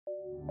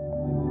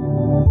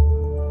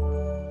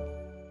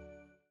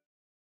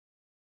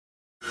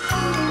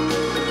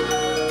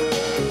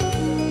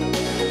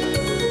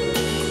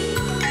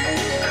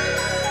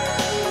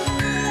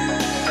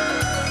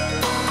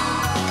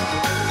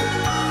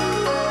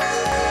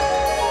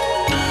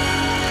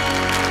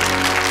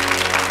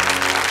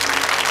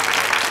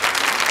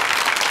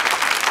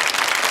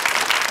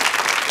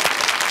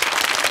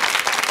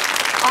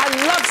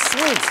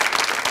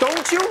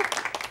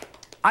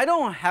I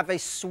don't have a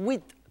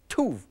sweet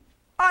tooth.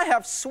 I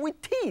have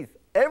sweet teeth,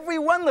 every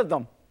one of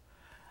them.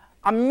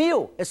 A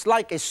meal is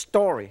like a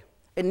story.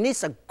 It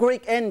needs a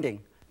great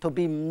ending to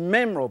be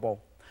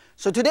memorable.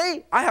 So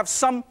today, I have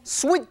some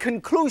sweet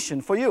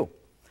conclusion for you.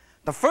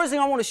 The first thing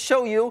I want to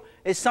show you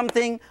is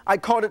something I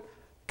call it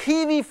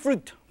kiwi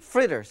fruit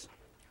fritters.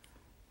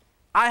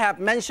 I have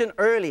mentioned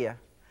earlier,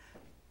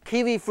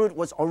 kiwi fruit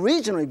was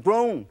originally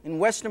grown in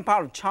western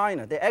part of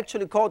China. They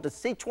actually call it the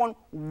Sichuan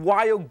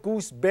wild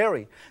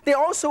gooseberry. They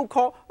also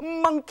call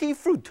monkey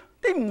fruit.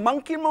 They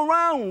monkey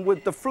around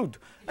with the fruit,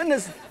 and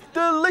it's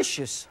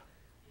delicious.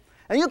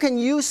 And you can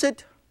use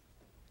it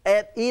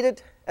and eat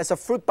it as a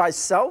fruit by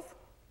itself,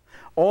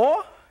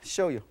 or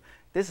show you.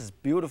 This is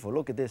beautiful.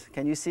 Look at this.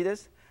 Can you see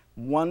this?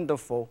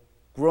 Wonderful.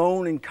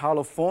 Grown in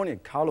California.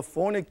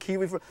 California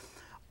kiwi fruit.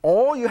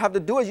 All you have to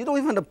do is you don't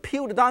even have to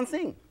peel the darn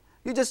thing.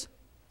 You just...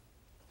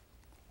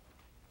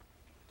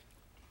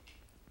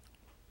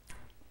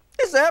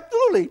 It's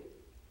absolutely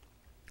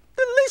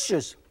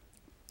delicious.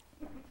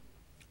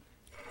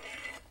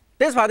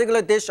 This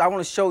particular dish I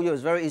want to show you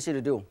is very easy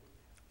to do.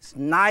 It's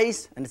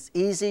nice and it's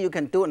easy. You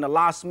can do it in the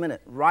last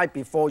minute, right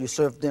before you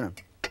serve dinner.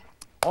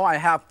 All I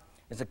have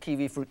is a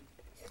kiwi fruit,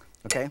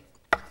 okay?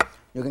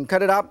 You can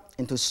cut it up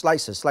into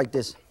slices like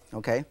this,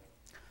 okay?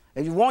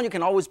 If you want, you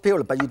can always peel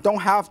it, but you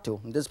don't have to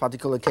in this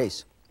particular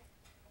case.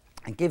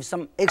 And give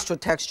some extra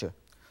texture.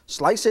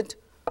 Slice it,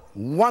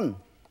 1,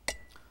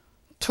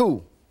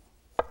 2,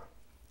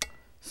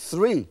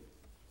 3,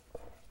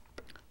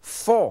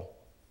 4,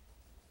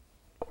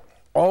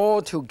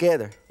 all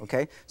together,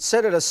 okay?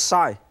 Set it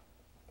aside.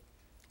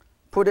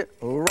 Put it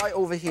right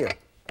over here,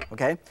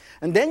 okay?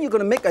 And then you're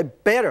gonna make a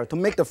batter to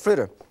make the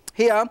fritter.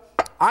 Here,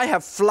 I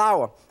have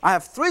flour. I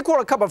have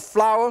 3/4 cup of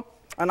flour,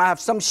 and I have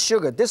some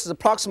sugar. This is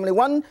approximately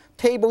 1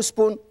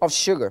 tablespoon of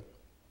sugar,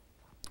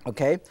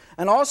 okay?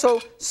 And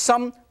also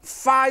some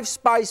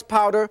 5-spice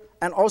powder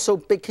and also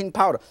baking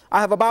powder. I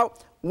have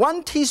about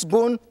 1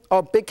 teaspoon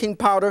of baking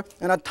powder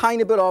and a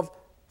tiny bit of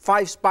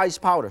 5-spice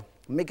powder.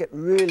 Make it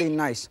really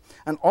nice.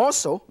 And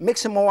also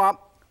mix them all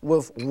up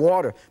with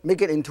water.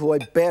 Make it into a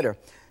batter.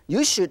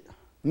 You should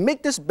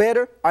make this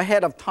batter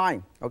ahead of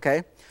time,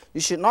 okay?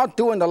 You should not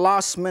do it in the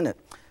last minute.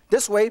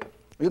 This way,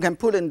 you can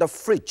put it in the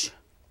fridge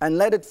and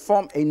let it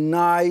form a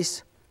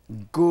nice,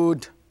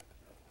 good,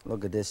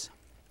 look at this.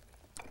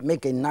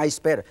 Make a nice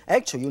batter.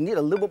 Actually, you need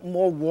a little bit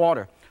more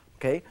water,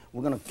 okay?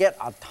 We're gonna get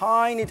a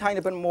tiny, tiny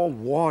bit more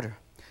water.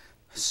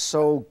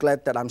 So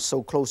glad that I'm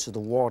so close to the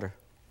water.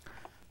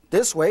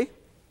 This way,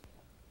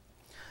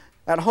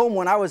 at home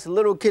when I was a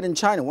little kid in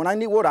China, when I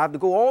need water, I have to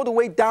go all the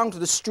way down to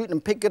the street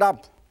and pick it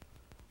up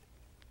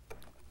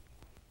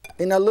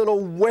in a little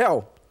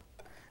well.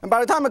 And by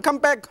the time I come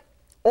back,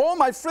 all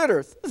my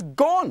fritters is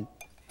gone.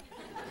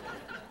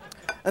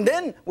 And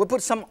then we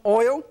put some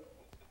oil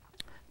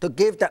to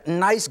give that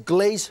nice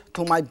glaze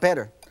to my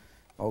batter,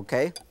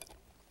 okay?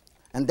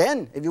 And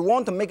then, if you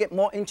want to make it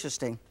more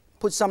interesting,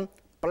 put some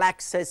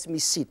black sesame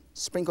seed.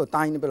 Sprinkle a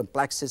tiny bit of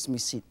black sesame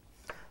seed,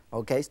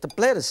 okay? The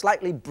batter is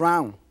slightly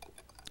brown.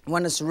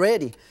 When it's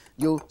ready,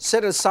 you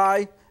set it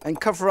aside and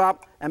cover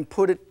up and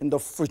put it in the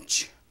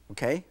fridge,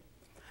 okay?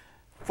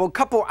 For a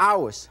couple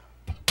hours.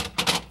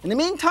 In the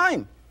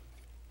meantime,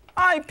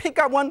 I pick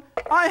up one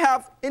I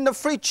have in the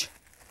fridge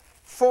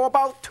for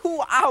about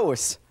 2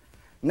 hours.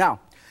 Now,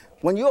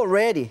 when you're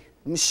ready,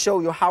 let me show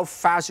you how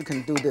fast you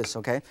can do this,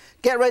 okay?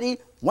 Get ready.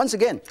 Once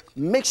again,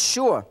 make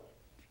sure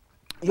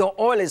your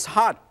oil is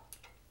hot,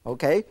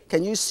 okay?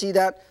 Can you see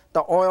that?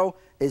 The oil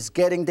is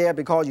getting there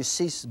because you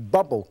see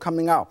bubble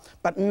coming out,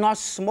 but not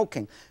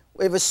smoking.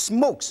 If it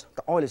smokes,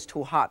 the oil is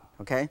too hot,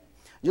 okay?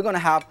 You're gonna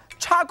have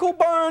charcoal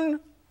burn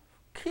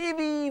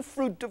kiwi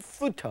fruit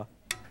fritter.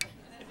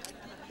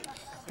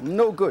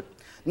 No good.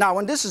 Now,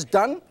 when this is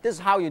done, this is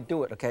how you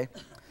do it, okay?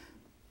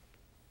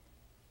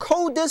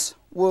 Coat this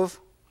with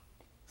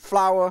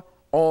flour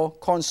or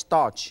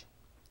cornstarch.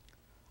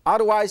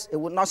 Otherwise, it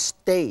would not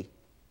stay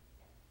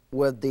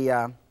with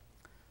the...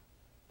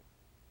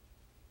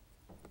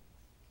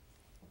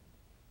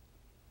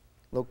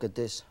 Look at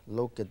this,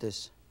 look at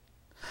this.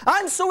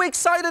 I'm so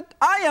excited,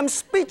 I am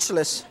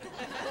speechless.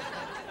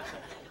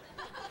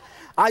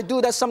 I do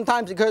that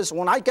sometimes because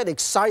when I get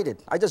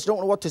excited, I just don't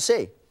know what to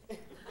say.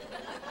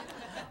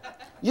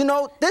 You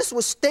know, this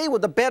will stay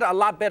with the batter a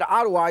lot better.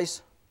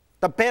 Otherwise,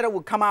 the batter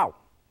will come out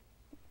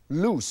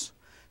loose.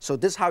 So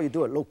this is how you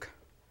do it. Look.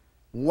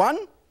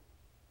 1.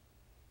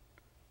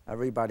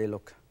 Everybody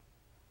look.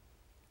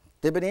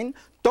 Dip it in.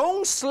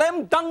 Don't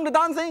slam dunk the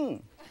darn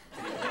thing.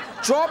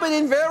 Drop it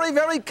in very,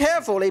 very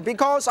carefully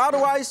because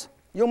otherwise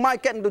you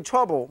might get into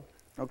trouble.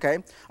 Okay?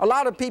 A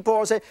lot of people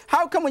will say,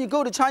 how come when you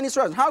go to Chinese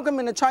restaurants, how come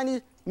in a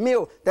Chinese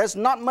meal there's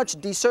not much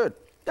dessert?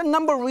 There are a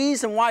number of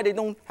reasons why they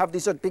don't have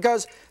dessert,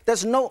 because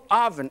there's no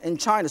oven in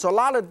China. So a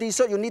lot of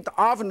dessert you need the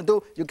oven to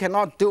do, you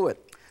cannot do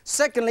it.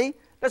 Secondly,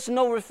 there's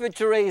no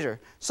refrigerator.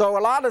 So a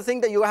lot of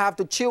things that you have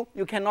to chill,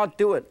 you cannot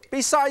do it.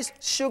 Besides,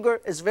 sugar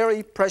is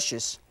very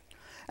precious.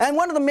 And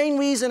one of the main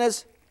reasons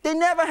is they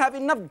never have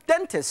enough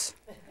dentists.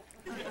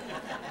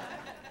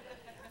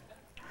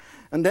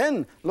 And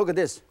then, look at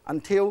this,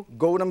 until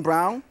golden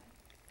brown.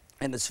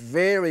 And it's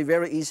very,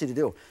 very easy to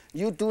do.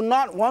 You do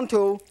not want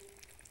to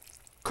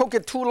cook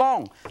it too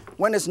long.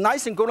 When it's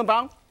nice and golden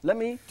brown, let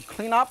me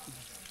clean up.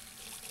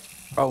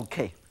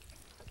 Okay.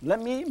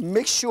 Let me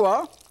make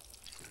sure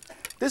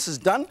this is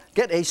done.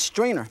 Get a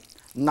strainer.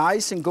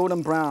 Nice and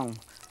golden brown.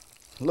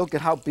 Look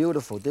at how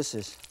beautiful this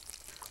is.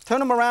 Turn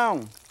them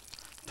around.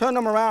 Turn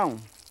them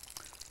around.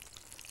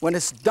 When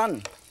it's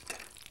done,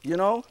 you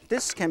know,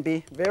 this can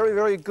be very,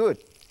 very good.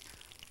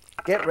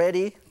 Get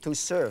ready to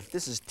serve.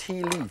 This is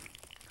tea leaf.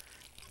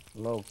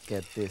 Look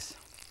at this.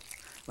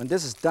 When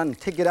this is done,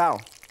 take it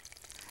out.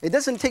 It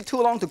doesn't take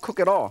too long to cook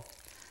at all.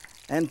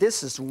 And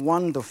this is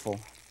wonderful.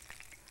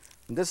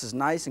 And this is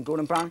nice and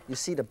golden brown. You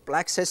see the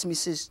black sesame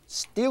seeds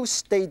still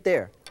stay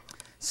there.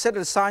 Set it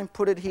aside,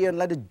 put it here, and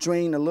let it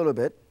drain a little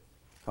bit.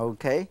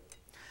 Okay?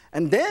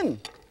 And then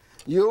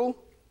you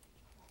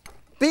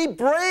be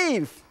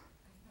brave.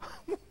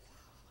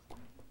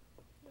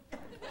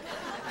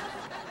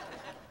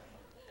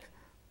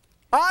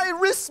 I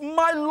risk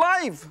my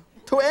life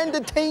to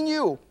entertain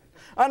you.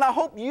 And I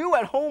hope you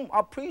at home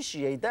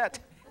appreciate that.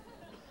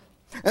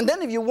 And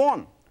then if you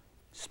want,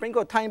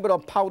 sprinkle a tiny bit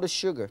of powdered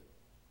sugar.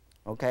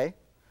 Okay?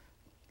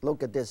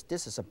 Look at this.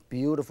 This is a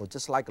beautiful,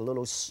 just like a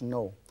little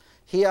snow.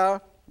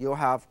 Here you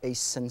have a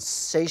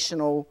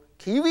sensational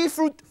kiwi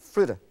fruit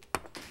fritter.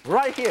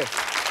 Right here.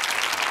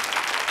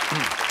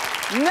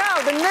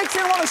 Now, the next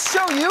thing I want to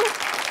show you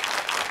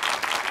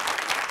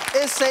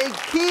is a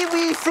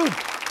kiwi fruit.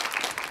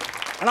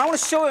 And I want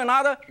to show you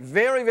another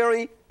very,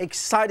 very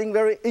exciting,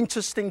 very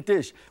interesting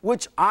dish,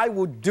 which I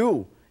will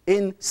do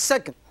in a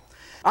second.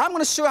 I'm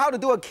going to show you how to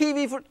do a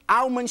kiwi fruit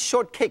almond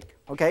shortcake.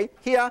 Okay?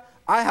 Here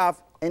I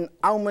have an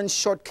almond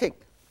shortcake.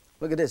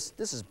 Look at this.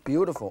 This is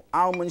beautiful.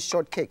 Almond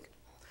shortcake.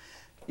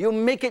 You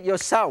make it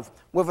yourself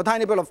with a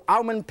tiny bit of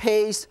almond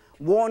paste,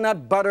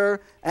 walnut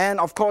butter, and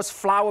of course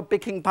flour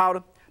baking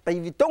powder. But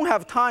if you don't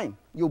have time,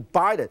 you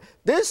buy it.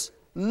 This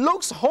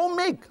looks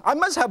homemade. I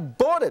must have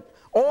bought it,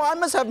 or I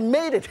must have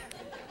made it.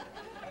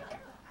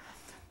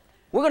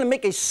 We're going to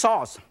make a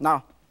sauce.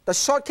 Now, the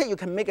shortcake you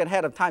can make it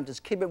ahead of time.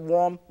 Just keep it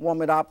warm,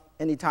 warm it up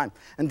anytime.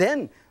 And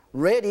then,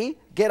 ready,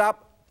 get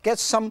up, get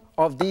some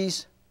of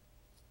these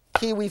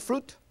kiwi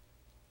fruit,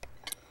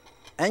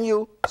 and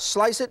you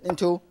slice it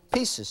into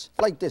pieces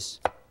like this.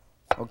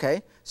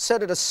 Okay?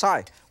 Set it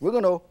aside. We're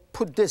going to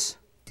put this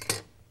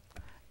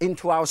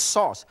into our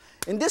sauce.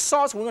 In this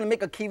sauce, we're going to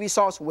make a kiwi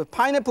sauce with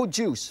pineapple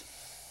juice.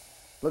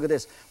 Look at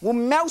this. We'll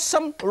melt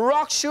some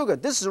rock sugar.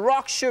 This is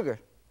rock sugar.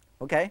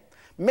 Okay?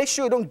 Make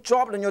sure you don't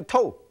drop it on your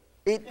toe.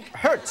 It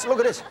hurts. Look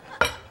at this.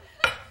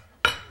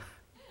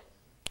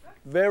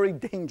 Very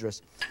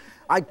dangerous.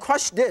 I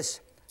crush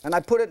this, and I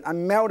put it, I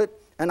melt it,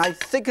 and I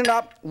thicken it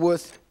up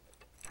with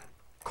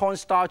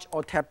cornstarch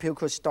or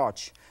tapioca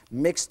starch.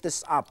 Mix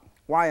this up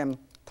while I'm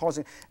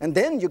tossing. And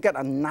then you get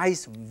a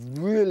nice,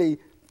 really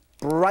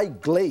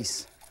bright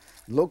glaze.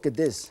 Look at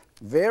this.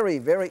 Very,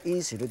 very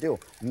easy to do.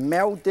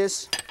 Melt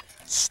this,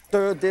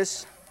 stir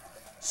this,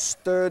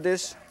 stir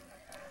this.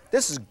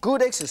 This is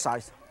good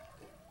exercise.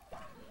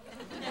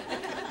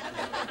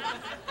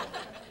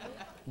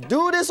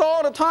 Do this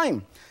all the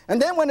time.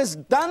 And then when it's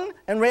done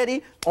and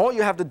ready, all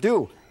you have to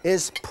do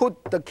is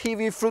put the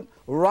kiwi fruit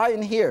right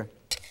in here.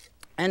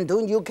 And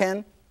then you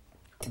can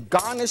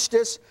garnish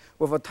this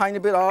with a tiny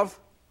bit of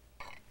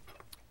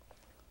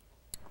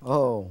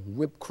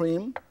whipped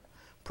cream.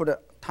 Put a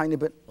tiny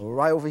bit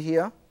right over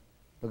here.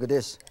 Look at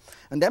this.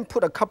 And then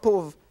put a couple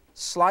of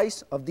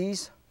slices of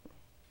these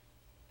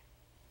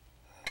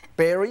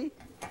berry.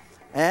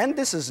 And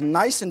this is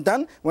nice and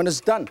done. When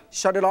it's done,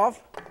 shut it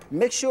off.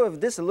 Make sure if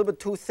this is a little bit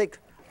too thick,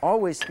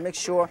 always make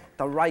sure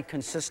the right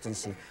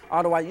consistency.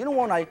 Otherwise, you don't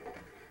want a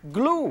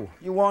glue.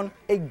 You want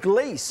a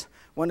glaze.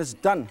 When it's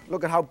done,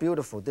 look at how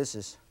beautiful this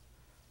is.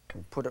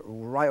 We'll put it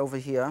right over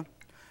here.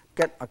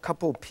 Get a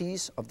couple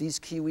pieces of these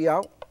kiwi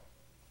out.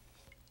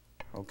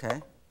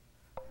 Okay.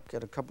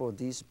 Get a couple of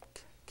these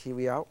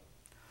kiwi out.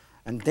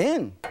 And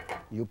then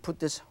you put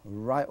this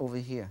right over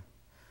here.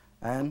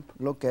 And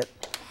look at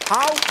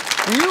how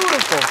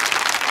beautiful.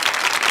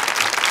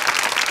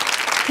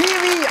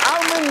 Kiwi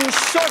almond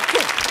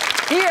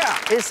shortcake.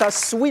 Here is a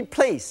sweet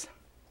place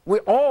we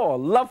all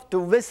love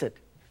to visit.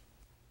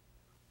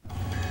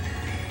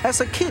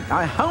 As a kid,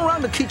 I hung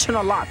around the kitchen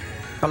a lot.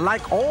 But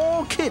like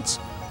all kids,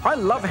 I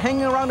love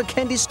hanging around the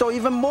candy store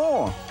even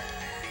more.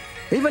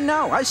 Even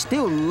now, I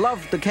still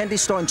love the candy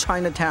store in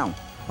Chinatown.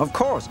 Of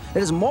course,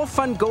 it is more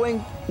fun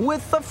going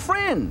with a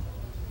friend.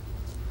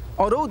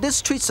 Although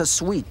these treats are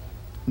sweet,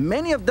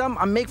 many of them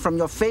are made from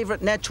your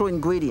favorite natural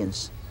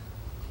ingredients,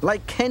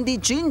 like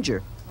candied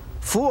ginger,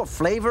 full of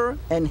flavor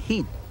and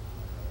heat,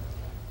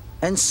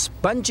 and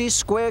spongy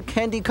square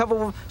candy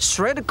covered with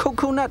shredded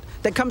coconut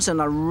that comes in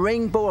a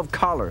rainbow of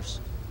colors.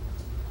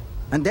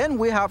 And then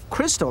we have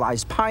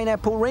crystallized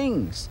pineapple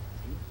rings.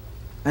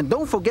 And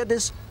don't forget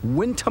this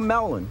winter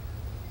melon.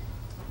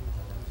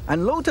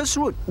 And lotus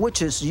root,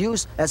 which is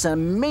used as a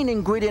main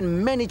ingredient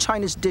in many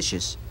Chinese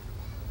dishes.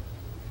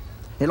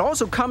 It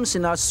also comes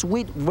in a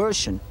sweet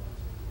version.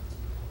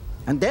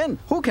 And then,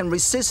 who can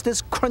resist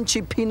this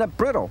crunchy peanut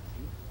brittle?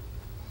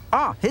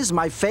 Ah, here's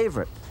my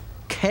favorite,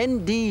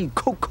 candied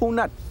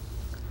coconut.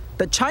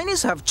 The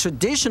Chinese have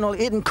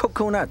traditionally eaten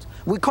coconut.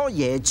 We call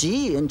野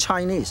鸡 in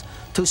Chinese,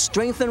 to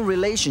strengthen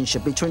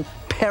relationship between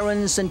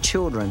parents and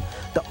children,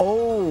 the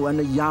old and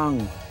the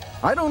young.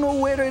 I don't know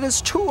whether it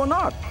is true or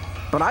not,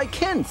 but I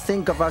can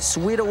think of a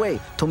sweeter way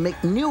to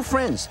make new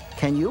friends.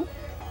 Can you?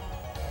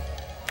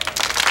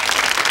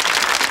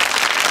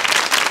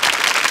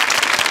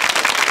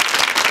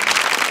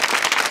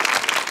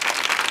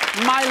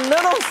 My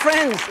little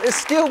friend is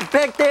still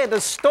back there at the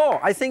store.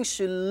 I think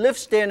she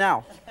lives there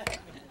now.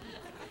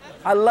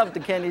 I love the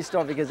candy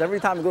store because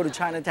every time I go to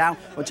Chinatown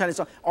or Chinese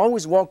store, I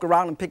always walk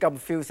around and pick up a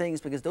few things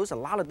because a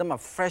lot of them are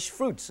fresh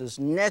fruits. It's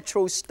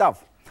natural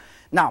stuff.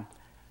 Now,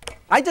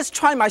 I just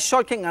try my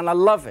shortcake and I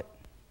love it.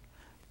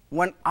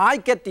 When I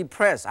get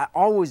depressed, I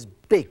always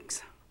bake.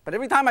 But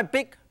every time I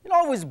bake, it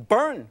always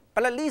burn.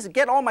 But at least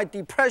get all my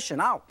depression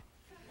out.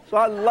 So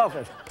I love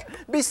it.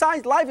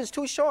 Besides, life is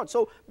too short,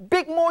 so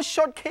bake more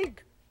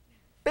shortcake.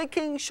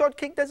 Baking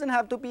shortcake doesn't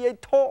have to be a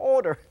tall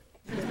order.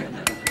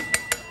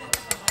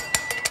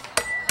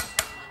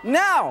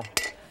 Now,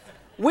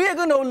 we're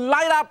going to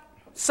light up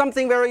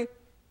something very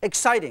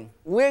exciting.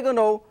 We're going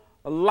to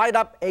light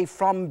up a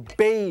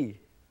flambé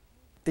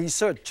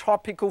dessert,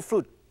 tropical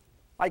fruit.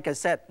 Like I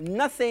said,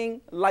 nothing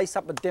lights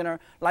up a dinner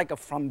like a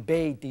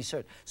flambé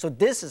dessert. So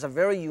this is a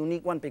very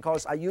unique one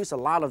because I use a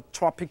lot of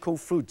tropical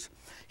fruits.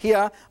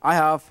 Here I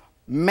have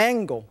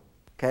mango,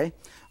 okay?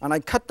 And I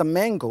cut the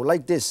mango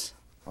like this,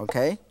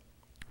 okay?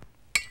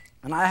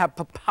 And I have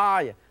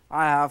papaya,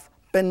 I have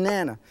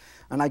banana,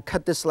 and I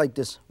cut this like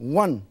this.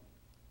 1,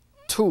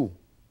 2,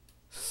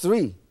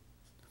 3.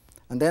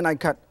 And then I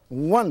cut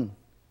 1,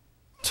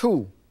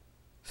 2,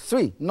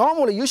 3.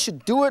 Normally you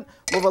should do it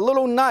with a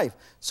little knife.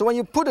 So when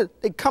you put it,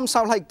 it comes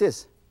out like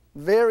this.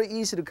 Very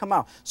easy to come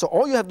out. So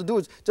all you have to do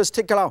is just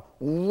take it out.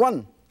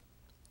 1,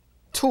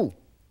 2,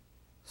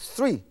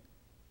 3,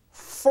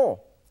 4.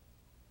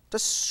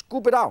 Just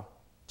scoop it out.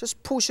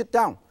 Just push it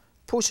down.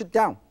 Push it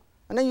down.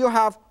 And then you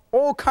have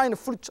all kind of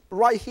fruits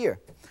right here.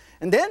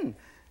 And then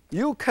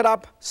you cut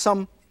up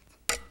some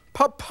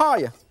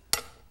papaya.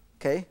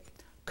 Okay?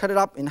 Cut it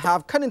up in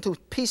half. Cut into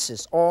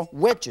pieces or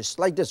wedges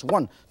like this.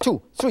 1,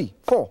 2, 3,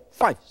 4,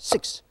 5,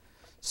 6.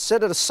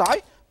 Set it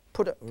aside.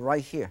 Put it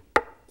right here.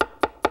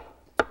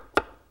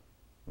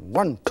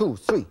 1, 2,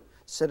 3.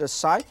 Set it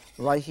aside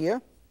right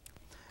here.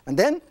 And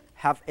then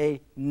have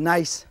a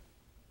nice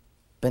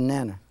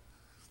banana.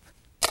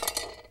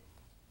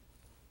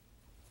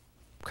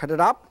 Cut it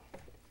up.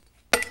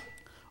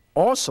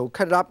 Also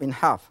cut it up in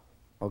half.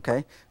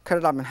 Okay? Cut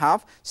it up in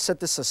half. Set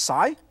this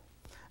aside.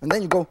 And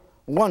then you go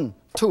 1,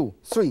 2,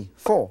 3,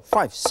 4,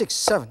 5, 6,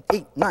 7,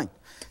 8, 9.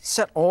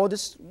 Set all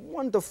this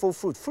wonderful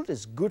fruit. Fruit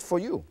is good for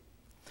you.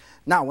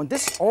 Now, when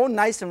this is all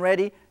nice and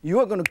ready, you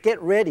are going to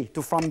get ready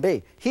to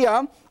flambé.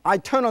 Here, I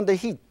turn on the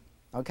heat,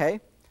 okay,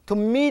 to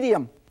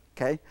medium,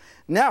 okay.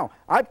 Now,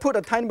 I put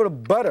a tiny bit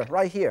of butter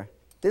right here.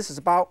 This is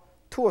about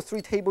 2 or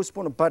 3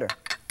 tablespoons of butter,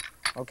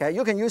 okay.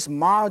 You can use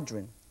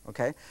margarine,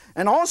 okay.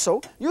 And also,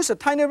 use a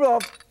tiny bit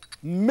of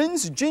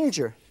minced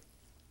ginger.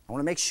 I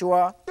want to make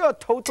sure you're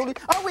totally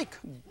awake.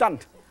 Done.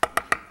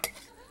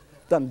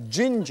 Done.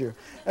 Ginger.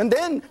 And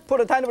then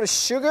put a tiny bit of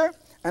sugar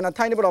and a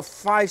tiny bit of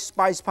 5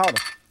 spice powder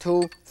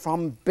to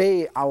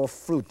flambé our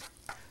fruit.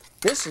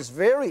 This is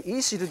very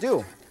easy to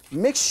do.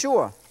 Make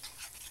sure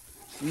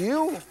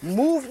you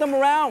move them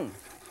around,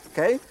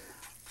 okay?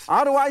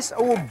 Otherwise, it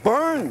will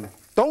burn.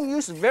 Don't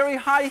use very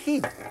high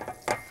heat.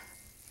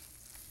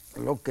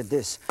 Look at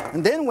this.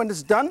 And then when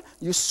it's done,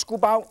 you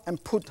scoop out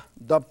and put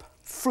the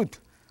fruit.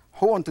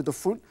 Hold on to the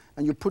fruit,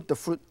 and you put the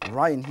fruit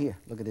right in here.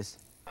 Look at this.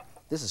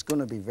 This is going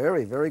to be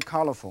very, very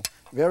colorful.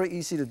 Very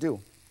easy to do,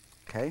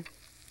 okay?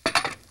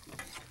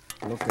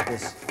 Look at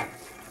this.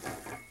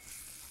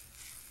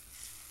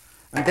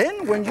 And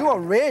then when you are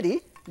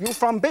ready, you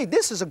flambé.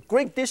 This is a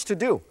great dish to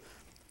do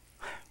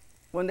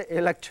when the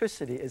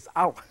electricity is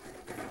out.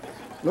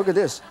 Look at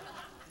this.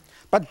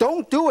 But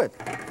don't do it.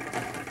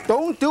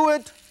 Don't do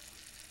it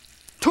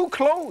too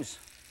close.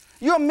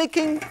 You're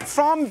making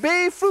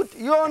flambé fruit.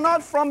 You're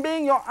not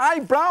flambéing your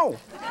eyebrow.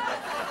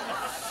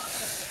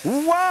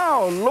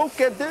 Wow, look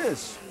at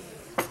this.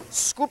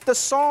 Scoop the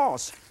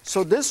sauce.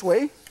 So this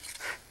way,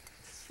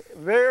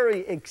 very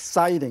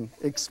exciting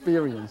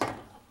experience.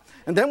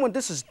 And then when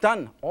this is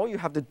done, all you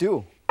have to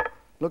do,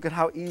 look at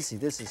how easy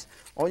this is.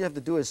 All you have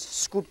to do is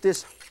scoop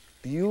this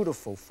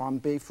beautiful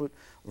flambé fruit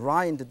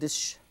right into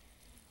this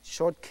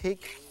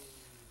shortcake.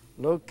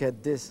 Look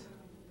at this.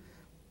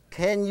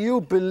 Can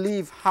you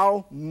believe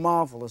how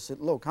marvelous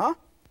it looks, huh?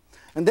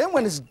 And then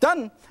when it's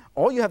done,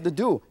 all you have to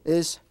do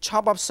is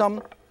chop up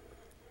some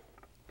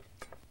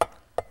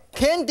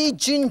candied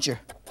ginger.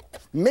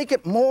 Make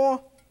it more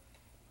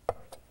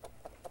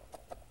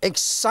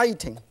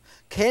exciting.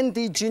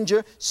 Candied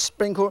ginger,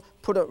 sprinkle,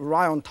 put it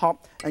right on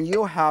top, and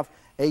you'll have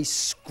a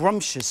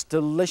scrumptious,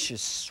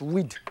 delicious,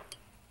 sweet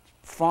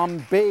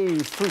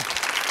flambé fruit.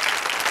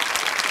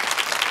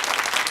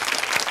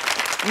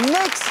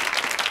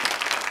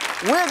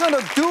 we're going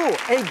to do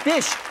a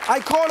dish. I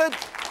call it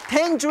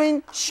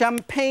tangerine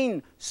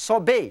champagne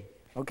sorbet.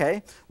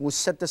 Okay, we'll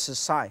set this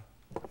aside.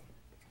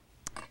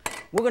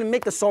 We're going to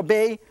make the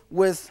sorbet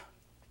with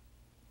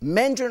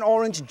mandarin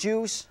orange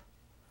juice,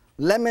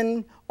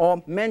 lemon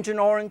or mandarin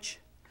orange,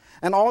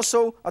 and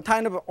also a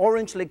tiny bit of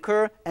orange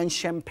liqueur and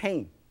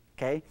champagne.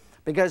 Okay,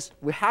 because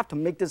we have to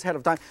make this ahead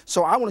of time.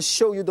 So I want to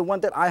show you the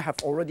one that I have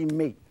already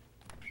made.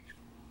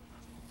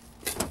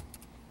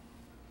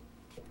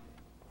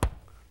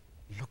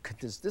 Look at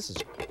this. This is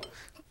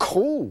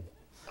cool.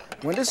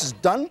 When this is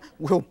done,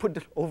 we'll put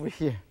it over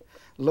here.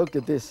 Look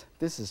at this.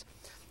 This is.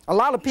 A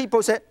lot of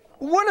people say,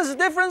 what is the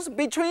difference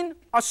between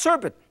a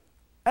sorbet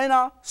and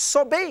a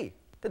sorbet?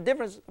 The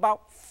difference is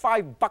about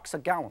 $5 a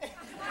gallon.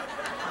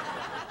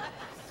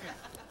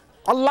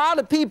 A lot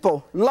of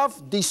people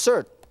love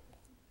dessert.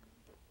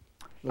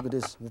 Look at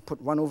this. We'll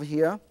put one over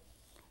here.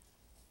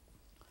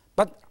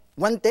 But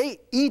when they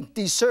eat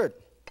dessert,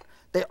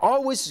 they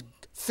always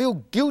feel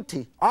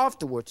guilty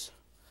afterwards.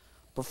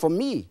 But for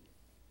me,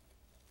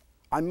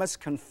 I must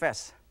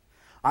confess,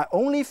 I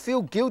only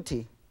feel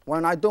guilty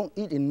when I don't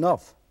eat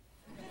enough.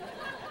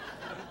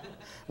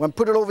 When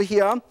put it over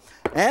here,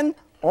 and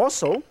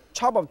also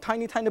chop up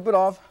tiny bit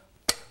of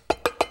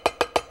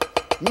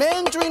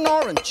mandarin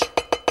orange,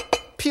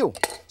 peel,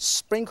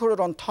 sprinkle it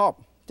on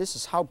top. This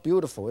is how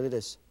beautiful it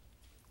is.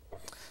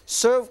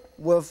 Serve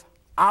with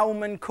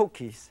almond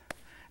cookies,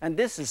 and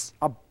this is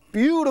a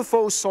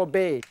beautiful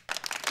sorbet.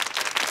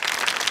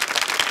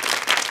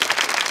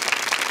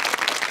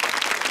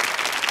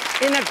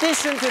 In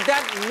addition to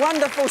that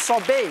wonderful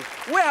sorbet,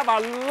 we have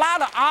a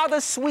lot of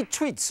other sweet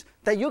treats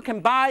that you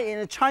can buy in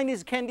a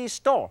Chinese candy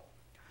store.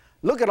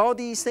 Look at all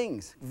these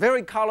things,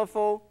 very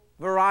colorful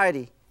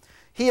variety.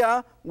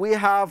 Here we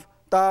have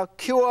the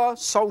cured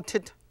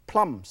salted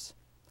plums,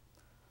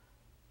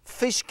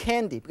 fish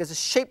candy because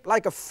it's shaped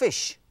like a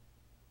fish.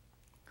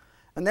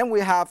 And then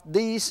we have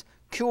these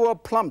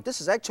cured plum.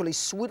 This is actually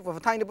sweet with a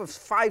tiny bit of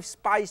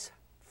 5-spice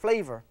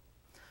flavor.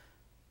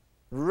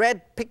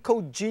 Red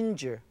pickled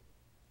ginger,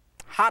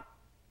 hot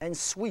and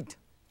sweet.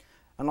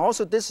 And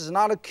also this is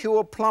another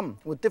cured plum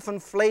with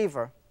different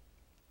flavor.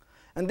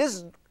 And this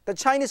is the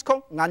Chinese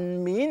called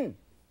ngan.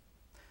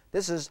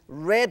 This is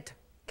red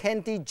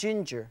candied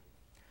ginger.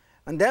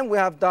 And then we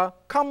have the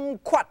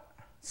kumquat,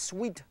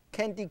 sweet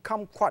candy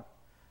kumquat.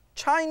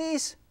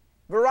 Chinese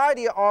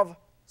variety of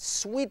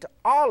sweet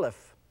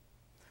olive.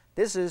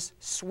 This is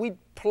sweet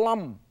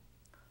plum.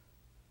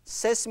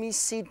 Sesame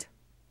seed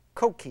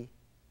cookie,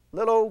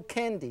 little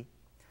candy.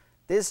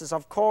 This is,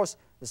 of course,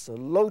 it's a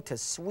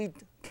lotus, sweet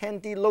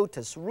candy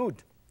lotus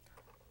root.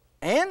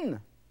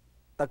 And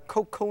the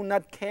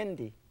coconut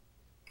candy.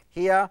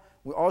 Here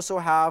we also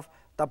have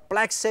the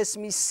black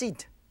sesame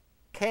seed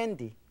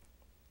candy,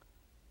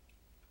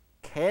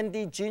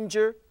 candy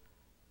ginger,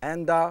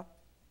 and the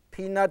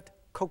peanut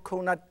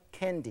coconut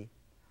candy.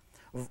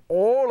 With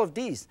all of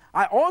these,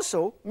 I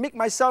also make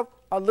myself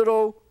a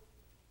little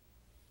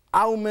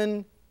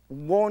almond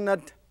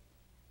walnut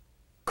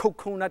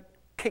coconut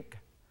cake.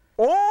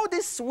 All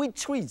these sweet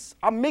treats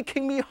are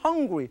making me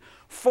hungry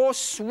for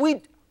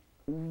sweet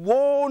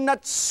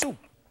walnut soup.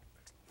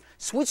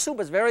 Sweet soup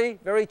is very,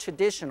 very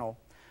traditional.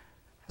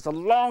 It's a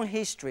long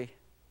history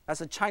as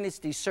a Chinese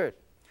dessert.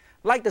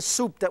 Like the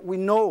soup that we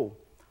know,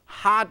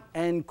 hot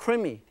and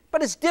creamy.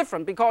 But it's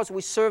different because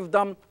we serve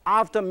them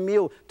after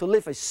meal to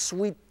leave a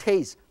sweet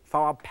taste for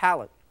our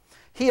palate.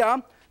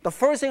 Here, the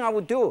first thing I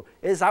would do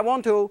is I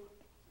want to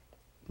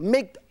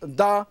make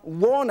the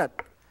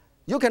walnut.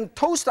 You can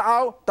toast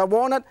out the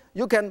walnut,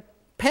 you can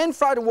pan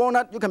fry the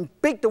walnut, you can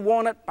bake the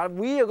walnut, but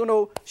we are going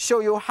to show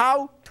you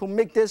how to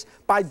make this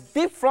by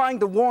deep frying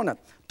the walnut.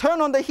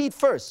 Turn on the heat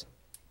first,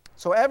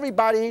 so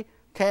everybody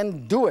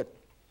can do it.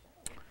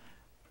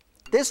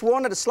 This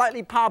walnut is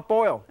slightly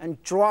parboiled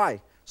and dry,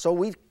 so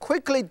we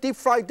quickly deep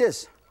fry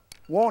this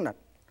walnut.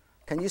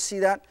 Can you see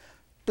that?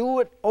 Do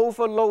it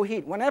over low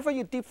heat. Whenever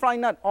you deep fry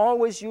nut,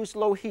 always use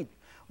low heat.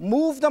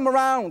 Move them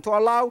around to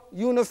allow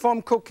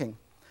uniform cooking.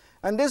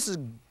 And this is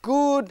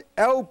good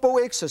elbow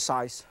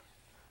exercise.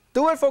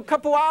 Do it for a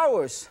couple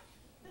hours.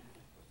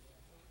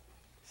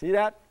 See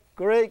that?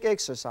 Great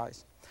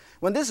exercise.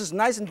 When this is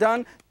nice and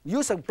done,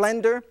 use a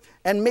blender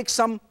and make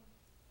some,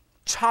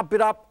 chop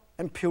it up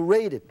and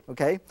puree it,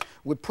 okay?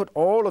 We put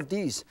all of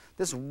these,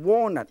 this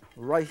walnut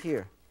right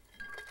here.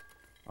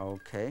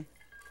 Okay.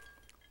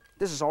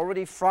 This is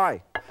already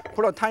fried.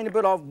 Put a tiny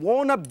bit of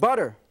walnut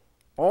butter,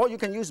 or you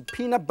can use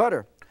peanut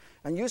butter,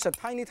 and use a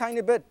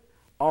tiny bit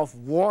of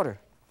water.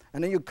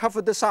 And then you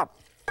cover this up.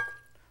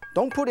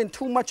 Don't put in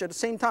too much at the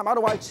same time,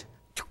 otherwise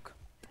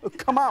it'll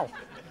come out.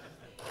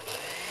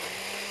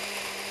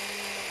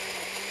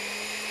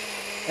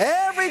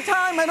 Every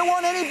time I don't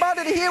want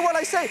anybody to hear what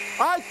I say,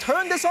 I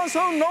turn this on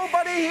so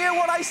nobody hear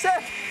what I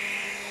said.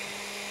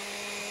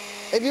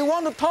 If you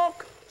want to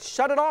talk,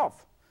 shut it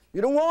off.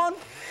 You don't want,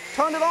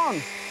 turn it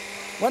on.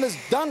 When it's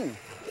done,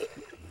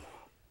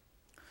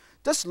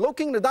 just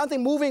looking at the damn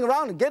thing moving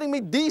around and getting me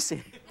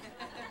dizzy.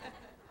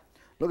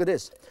 Look at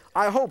this.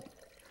 I hope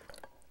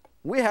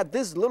We had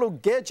this little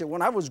gadget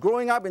when I was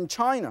growing up in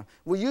China.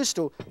 We used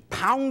to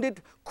pound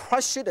it,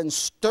 crush it, and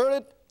stir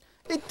it.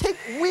 It takes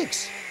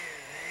weeks.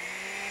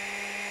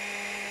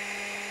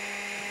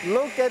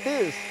 Look at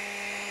this.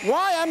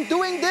 Why I'm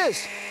doing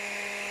this?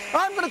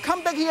 I'm going to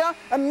come back here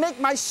and make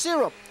my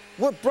syrup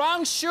with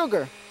brown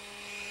sugar.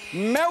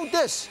 Melt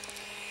this.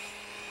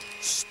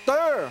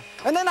 Stir.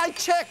 And then I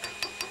check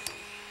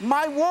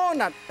my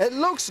walnut. It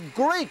looks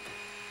great.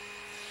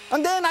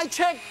 And then I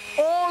check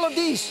all of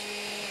these.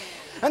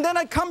 And then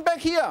I come back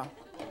here.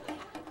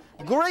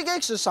 Great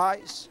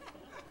exercise.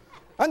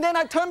 And then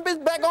I turn this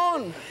back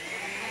on.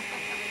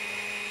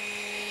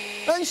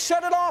 And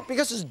shut it off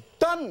because it's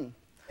done.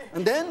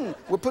 And then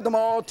we put them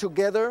all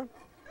together.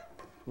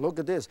 Look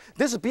at this.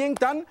 This is being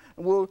done.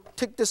 And we'll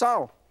take this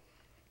out.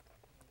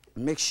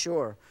 Make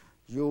sure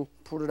you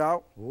put it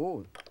out.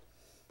 Oh,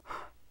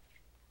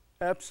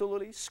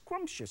 absolutely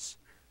scrumptious.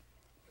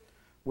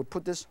 We'll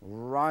put this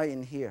right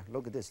in here.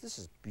 Look at this. This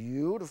is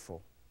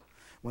beautiful.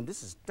 When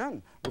this is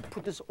done, we'll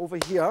put this over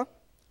here.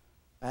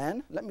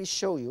 And let me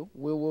show you.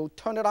 We will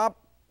turn it up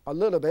a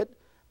little bit.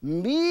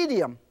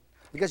 Medium.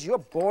 Because you're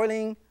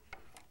boiling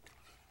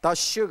the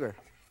sugar.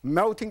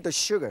 Melting the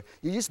sugar.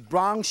 You use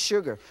brown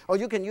sugar. Or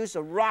you can use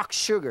a rock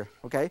sugar.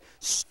 Okay?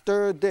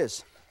 Stir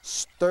this.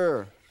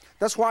 Stir.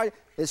 That's why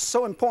it's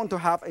so important to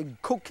have a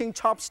cooking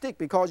chopstick,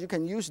 because you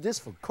can use this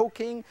for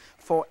cooking,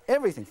 for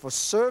everything, for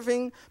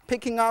serving,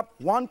 picking up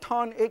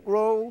wonton egg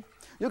roll.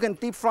 You can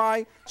deep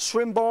fry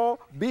shrimp ball,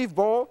 beef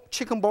ball,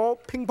 chicken ball,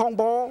 ping pong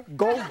ball,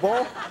 golf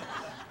ball.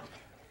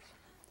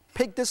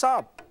 Pick this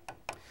up.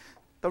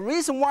 The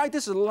reason why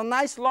this is a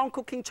nice long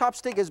cooking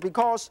chopstick is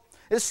because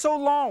it's so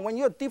long. When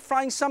you're deep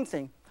frying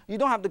something, you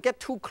don't have to get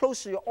too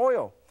close to your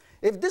oil.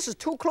 If this is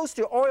too close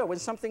to your oil, when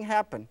something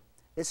happens,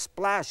 it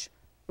splash.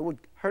 It would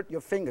hurt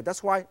your finger.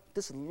 That's why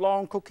this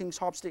long cooking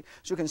chopstick,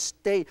 so you can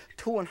stay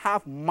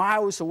 2.5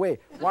 miles away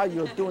while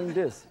you're doing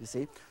this, you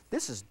see.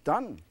 This is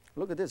done.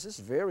 Look at this. This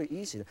is very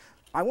easy.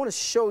 I want to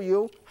show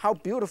you how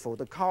beautiful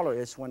the color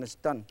is when it's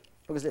done.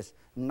 Look at this.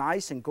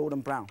 Nice and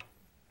golden brown.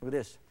 Look at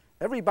this.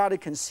 Everybody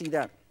can see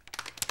that.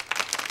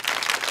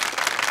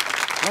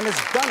 When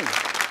it's done,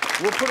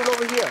 we'll put it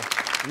over here.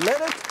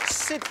 Let it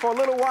sit for a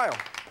little while.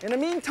 In the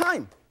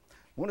meantime, I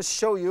want to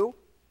show you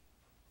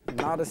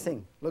another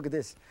thing. Look at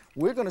this.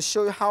 We're going to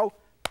show you how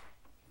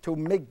to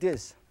make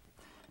this.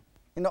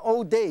 In the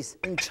old days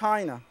in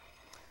China,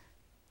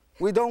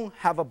 we don't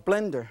have a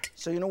blender.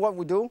 So you know what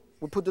we do?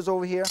 We put this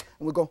over here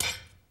and we go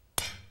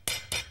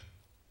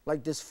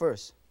like this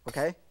first,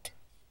 okay?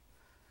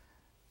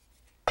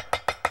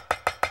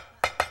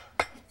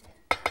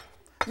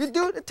 You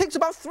do it takes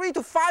about 3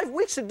 to 5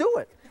 weeks to do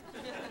it.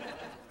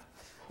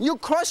 You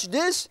crush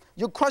this,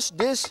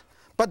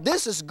 but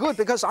this is good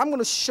because I'm going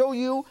to show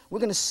you, we're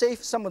going to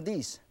save some of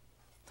these.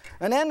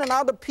 And then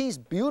another piece,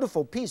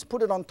 beautiful piece,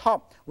 put it on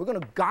top. We're going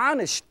to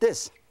garnish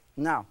this.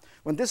 Now,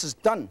 when this is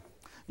done,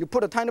 you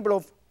put a tiny bit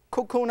of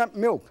coconut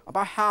milk,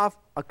 about half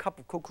a cup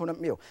of coconut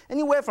milk.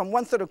 Anywhere from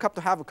 1/3 cup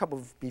to half a cup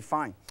would be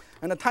fine.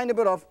 And a tiny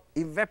bit of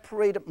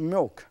evaporated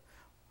milk.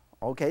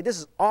 Okay, this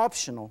is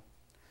optional.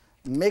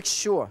 Make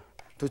sure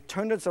to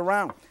turn this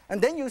around.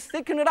 And then you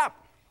thicken it up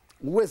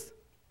with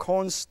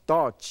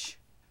cornstarch.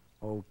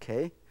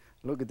 Okay,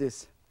 look at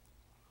this.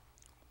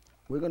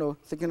 We're going to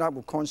thicken it up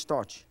with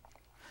cornstarch.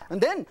 And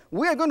then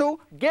we are going to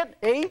get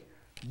a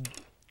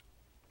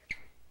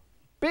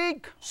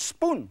big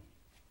spoon,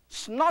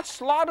 not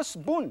slaughter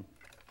spoon,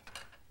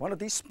 one of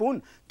these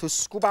spoons to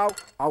scoop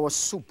out our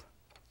soup.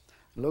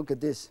 Look at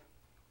this.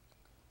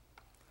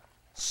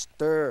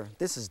 Stir.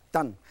 This is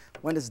done.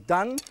 When it's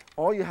done,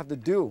 all you have to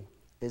do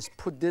is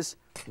put this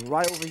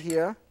right over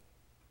here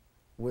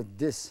with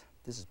this.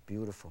 This is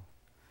beautiful.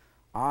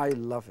 I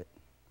love it.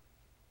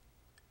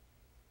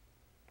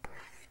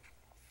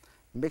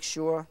 Make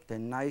sure they're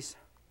nice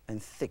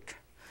and thick.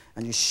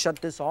 And you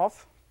shut this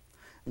off,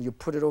 and you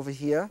put it over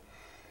here.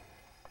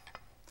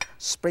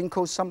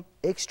 Sprinkle some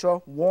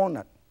extra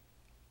walnut.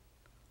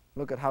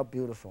 Look at how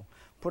beautiful.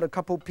 Put a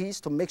couple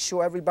pieces to make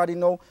sure everybody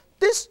know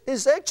this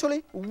is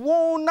actually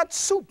walnut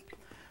soup.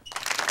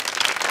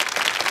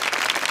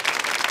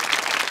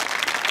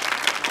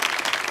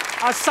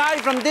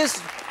 Aside from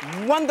this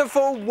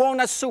wonderful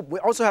walnut soup, we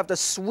also have the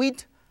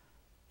sweet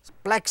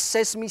black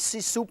sesame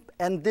seed soup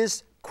and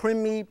this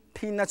creamy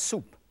peanut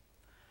soup.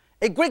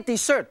 A great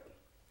dessert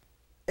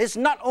is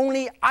not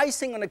only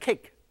icing on the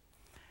cake.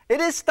 It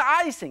is the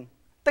icing,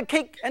 the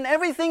cake, and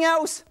everything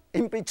else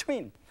in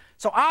between.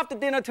 So after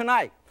dinner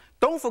tonight,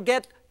 don't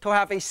forget to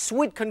have a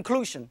sweet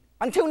conclusion.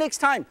 Until next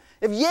time,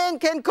 if Yan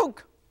can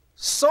cook,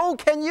 so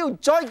can you.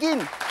 Join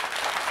in.